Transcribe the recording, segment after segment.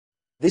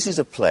This is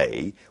a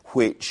play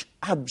which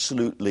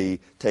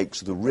absolutely takes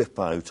the rip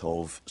out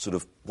of sort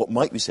of what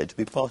might be said to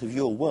be part of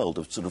your world,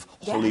 of sort of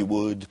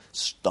Hollywood,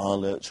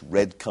 starlets,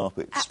 red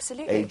carpets,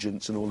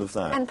 agents and all of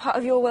that. And part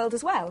of your world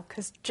as well,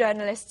 because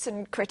journalists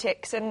and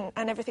critics and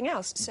everything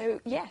else, so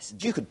yes.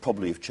 You could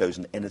probably have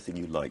chosen anything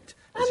you liked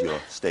as your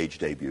stage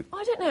debut.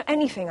 I don't know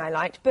anything I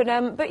liked, but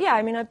yeah,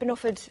 I mean, I've been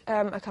offered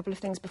a couple of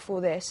things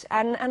before this,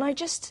 and I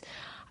just...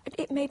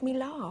 It made me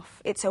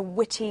laugh. It's a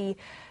witty,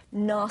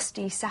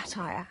 nasty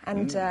satire,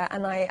 and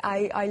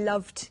I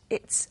loved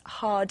its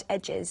hard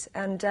edges.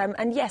 And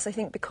yes, I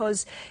think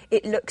because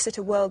it looks at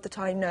a world that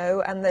I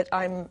know and that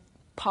I'm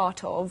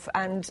part of,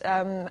 and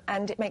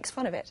it makes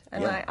fun of it.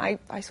 And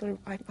I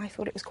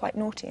thought it was quite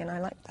naughty, and I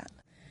liked that.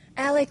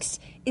 Alex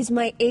is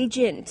my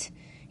agent.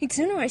 He'd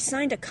sooner I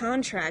signed a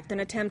contract than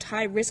attempt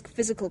high-risk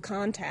physical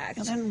contact.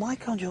 Well, then why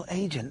can't your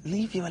agent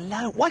leave you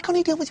alone? Why can't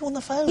he deal with you on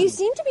the phone? You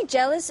seem to be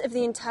jealous of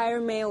the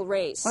entire male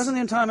race. Why hasn't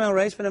the entire male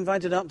race been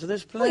invited up to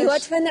this place? Well, you ought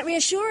to find that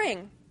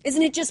reassuring.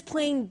 Isn't it just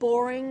plain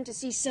boring to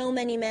see so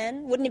many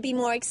men? Wouldn't it be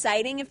more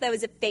exciting if there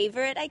was a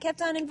favourite I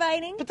kept on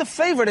inviting? But the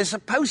favourite is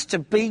supposed to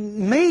be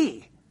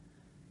me.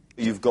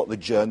 You've got the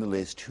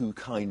journalist who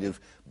kind of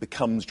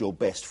becomes your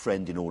best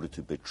friend in order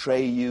to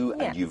betray you,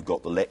 and you've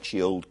got the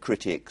lechy old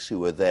critics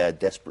who are there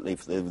desperately.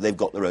 They've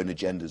got their own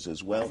agendas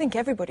as well. I think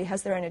everybody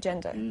has their own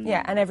agenda,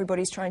 and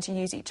everybody's trying to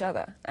use each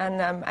other.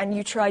 And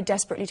you try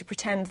desperately to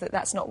pretend that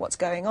that's not what's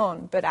going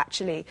on, but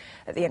actually,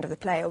 at the end of the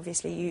play,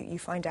 obviously, you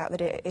find out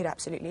that it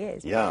absolutely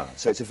is. Yeah,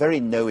 so it's a very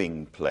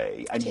knowing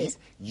play, and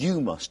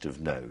you must have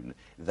known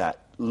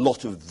that a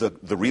lot of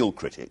the real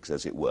critics,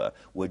 as it were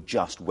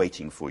just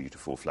waiting for you to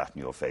fall flat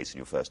in your face in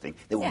your first thing.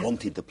 They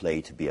wanted the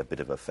play to be a bit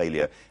of a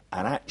failure,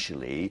 and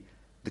actually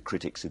the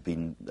critics have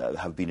been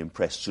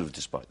impressed sort of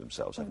despite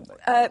themselves, haven't they?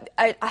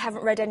 I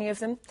haven't read any of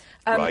them.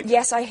 Right.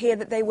 Yes, I hear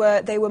that they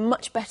were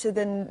much better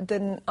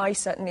than I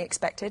certainly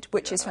expected,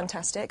 which is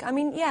fantastic. I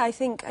mean, I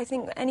think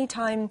any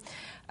time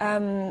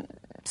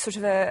sort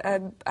of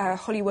a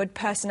Hollywood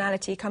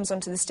personality comes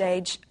onto the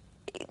stage,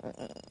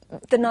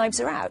 the knives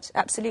are out,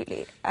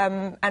 absolutely.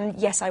 And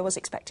yes, I was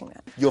expecting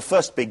that. Your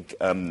first big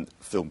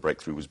film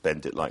breakthrough was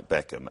Bend It Like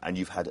Beckham, and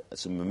you've had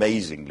some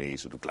amazingly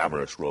sort of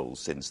glamorous roles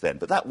since then.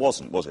 But that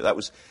wasn't, was it?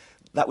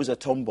 That was a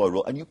tomboy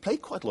role, and you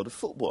played quite a lot of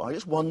football. I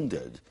just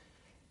wondered,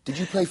 did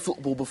you play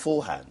football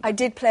beforehand? I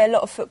did play a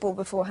lot of football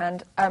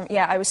beforehand.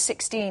 I was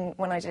 16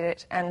 when I did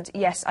it, and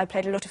yes, I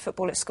played a lot of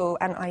football at school,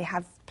 and I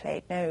have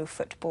played no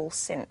football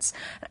since.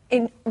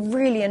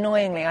 Really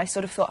annoyingly, I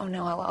sort of thought, oh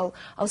no,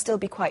 I'll still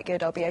be quite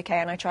good, I'll be okay,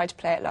 and I tried to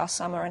play it last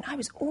summer, and I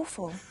was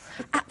awful,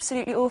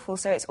 absolutely awful,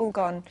 so it's all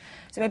gone.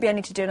 So maybe I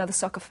need to do another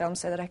soccer film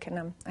so that I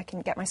can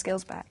get my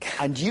skills back.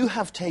 And you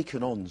have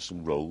taken on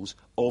some roles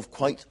of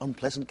quite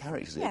unpleasant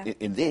characters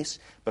in this,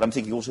 but I'm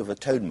thinking also of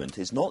Atonement.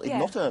 It's not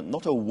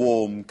a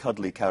warm,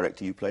 cuddly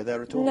character you play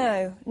there at all.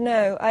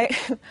 No. I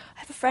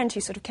have a friend who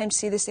sort of came to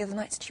see this the other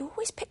night and said, you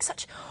always pick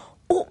such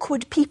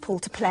awkward people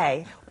to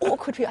play.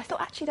 Awkward people. I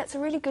thought, actually, that's a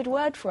really good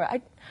word for it.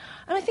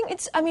 And I think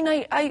it's, I mean,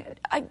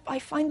 I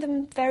find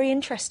them very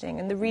interesting,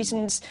 and the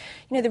reasons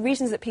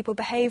that people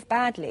behave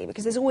badly,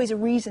 because there's always a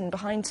reason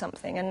behind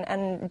something,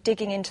 and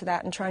digging into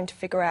that and trying to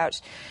figure out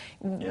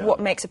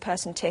what makes a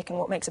person tick and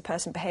what makes a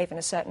person behave in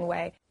a certain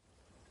way.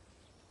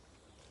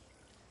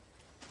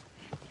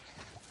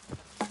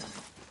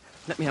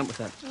 Let me help with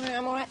that. No,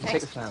 I'm all right, thanks.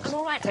 Take the flowers. I'm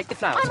all right. Take the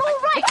flowers. I'm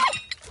all right!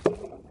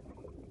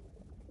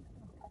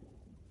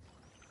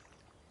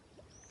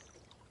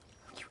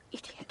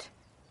 Idiot.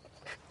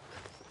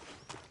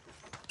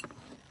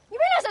 You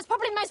realise that's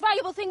probably the most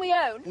valuable thing we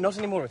own? Not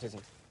anymore, it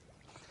isn't.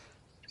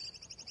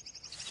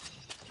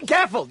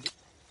 Careful!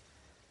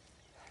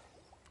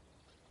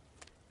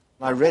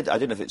 I read, I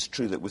don't know if it's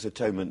true, that with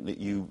Atonement that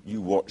you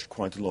watched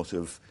quite a lot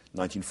of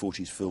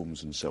 1940s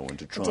films and so on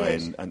to try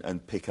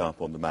and pick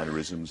up on the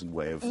mannerisms and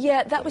way of...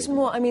 Yeah, that was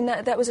more, I mean,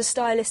 that was a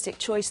stylistic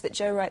choice that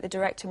Joe Wright, the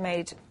director,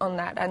 made on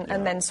that,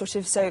 and then sort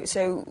of,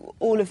 so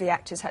all of the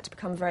actors had to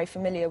become very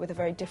familiar with a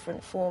very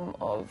different form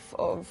of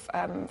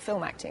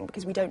film acting,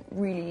 because we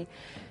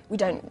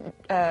don't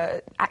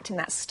act in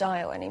that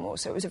style anymore,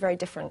 so it was a very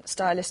different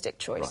stylistic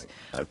choice.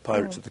 Right.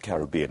 Pirates of the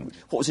Caribbean.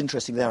 What was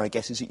interesting there, I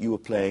guess, is that you were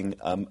playing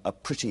a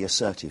pretty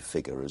assertive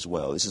figure as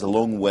well. This is a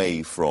long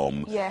way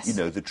from,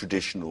 the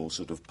traditional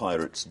sort of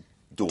pirate's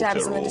daughter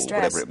or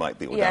whatever it might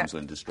be, or damsel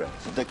in distress.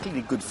 They're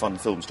clearly good, fun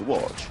films to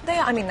watch. They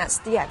are. I mean, that's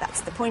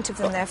the point of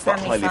them. They're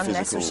family fun. Physical.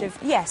 They're sort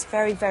of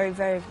very, very,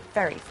 very,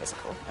 very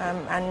physical.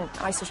 And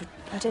I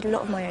did a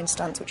lot of my own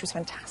stunts, which was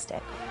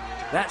fantastic.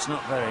 That's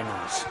not very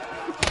nice.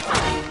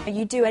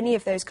 You do any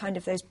of those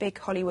big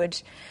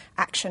Hollywood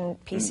action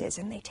pieces,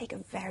 and they take a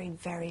very,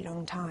 very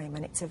long time,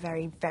 and it's a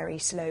very, very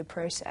slow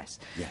process.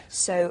 Yes.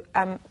 So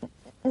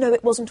no,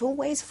 it wasn't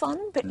always fun,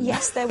 but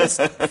yes, there was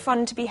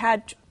fun to be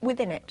had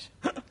within it.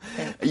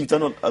 You've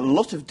done a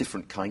lot of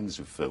different kinds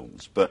of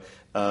films, but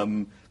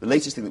the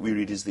latest thing that we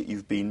read is that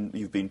you've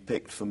been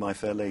picked for My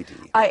Fair Lady.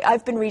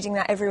 I've been reading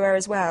that everywhere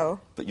as well.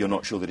 But you're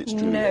not sure that it's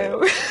true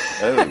No.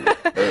 yet?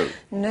 Oh.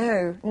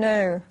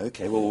 No.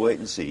 OK, well, we'll wait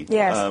and see.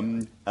 Yes.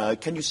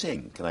 Can you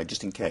sing? Can I,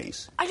 just in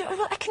case? I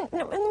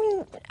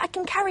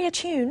can carry a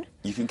tune.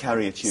 You can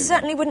carry a tune?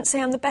 Certainly wouldn't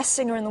say I'm the best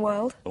singer in the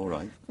world. All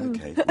right,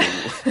 OK.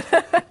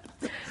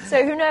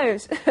 So who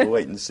knows? We'll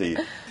wait and see.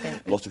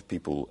 A lot of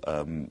people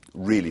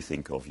really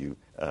think of you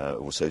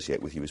or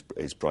associate with you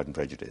as Pride and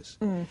Prejudice.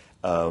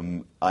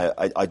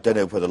 I don't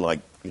know whether, like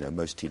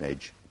most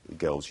teenage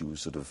girls, you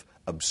sort of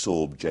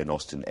absorbed Jane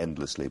Austen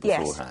endlessly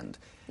beforehand.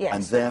 Yes.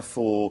 And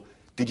therefore,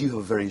 did you have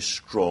a very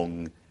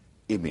strong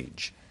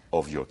image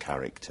of your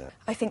character?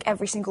 I think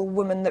every single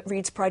woman that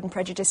reads Pride and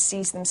Prejudice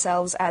sees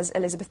themselves as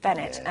Elizabeth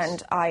Bennet,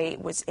 and I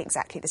was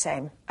exactly the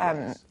same.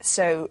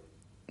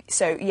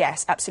 So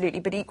yes,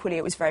 absolutely. But equally,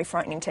 it was very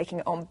frightening taking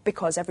it on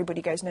because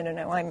everybody goes, no,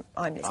 I'm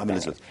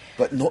Elizabeth.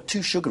 But not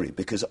too sugary,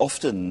 because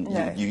often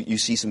you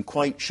see some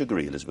quite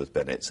sugary Elizabeth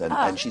Bennets,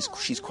 and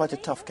she's quite a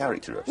tough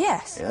character.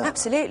 Yes,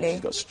 absolutely.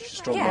 She's got a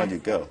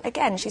strong-minded girl.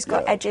 Again, she's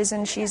got edges,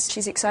 and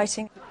she's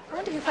exciting. I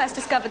wonder who first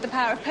discovered the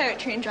power of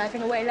poetry in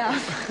driving away love.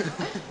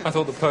 I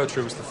thought that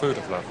poetry was the food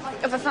of love.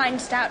 Of a fine,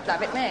 stout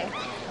love, it may.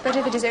 But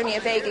if it is only a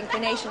vague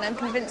inclination, I'm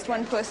convinced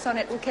one poor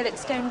sonnet will kill it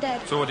stone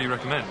dead. So what do you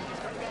recommend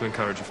to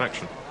encourage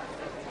affection?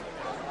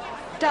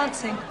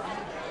 Dancing.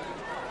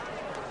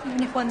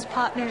 Even if one's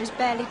partner is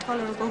barely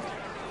tolerable.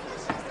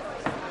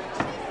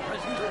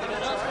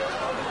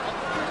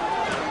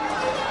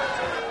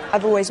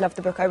 I've always loved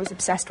the book. I was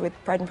obsessed with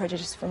Pride and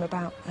Prejudice from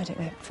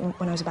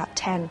when I was about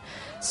 10.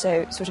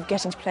 So sort of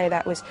getting to play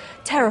that was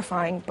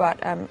terrifying, but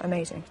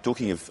amazing.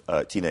 Talking of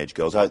teenage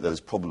girls, out there's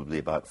probably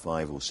about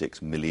 5 or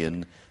 6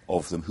 million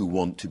of them who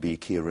want to be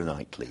Keira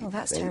Knightley. Oh,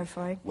 that's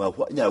terrifying. Well,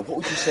 what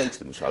would you say to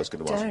them? I was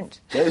going to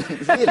ask.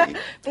 Don't. Really?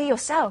 Be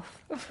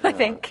yourself, I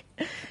think.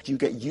 Do you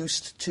get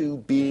used to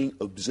being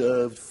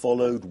observed,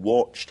 followed,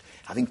 watched,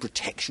 having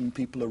protection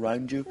people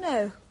around you?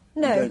 No.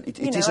 It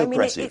is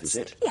oppressive, is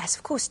it? Yes,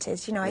 of course it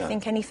is. I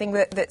think anything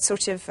that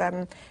sort of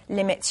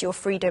limits your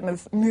freedom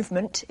of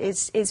movement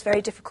is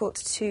very difficult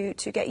to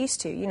get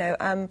used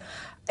to.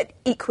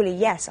 Equally,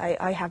 yes,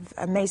 I have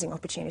amazing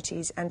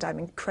opportunities and I'm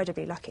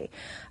incredibly lucky.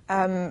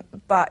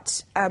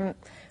 But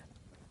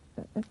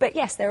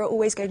yes, there are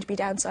always going to be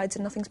downsides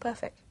and nothing's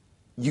perfect.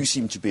 You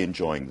seem to be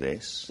enjoying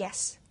this.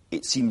 Yes.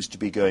 It seems to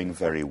be going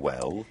very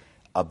well.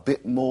 A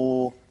bit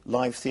more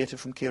live theatre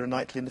from Keira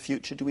Knightley in the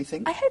future, do we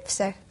think? I hope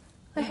so.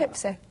 I hope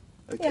so.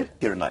 OK. Yeah.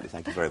 Keira Knightley,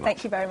 thank you very much.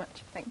 Thank you very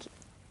much. Thank you.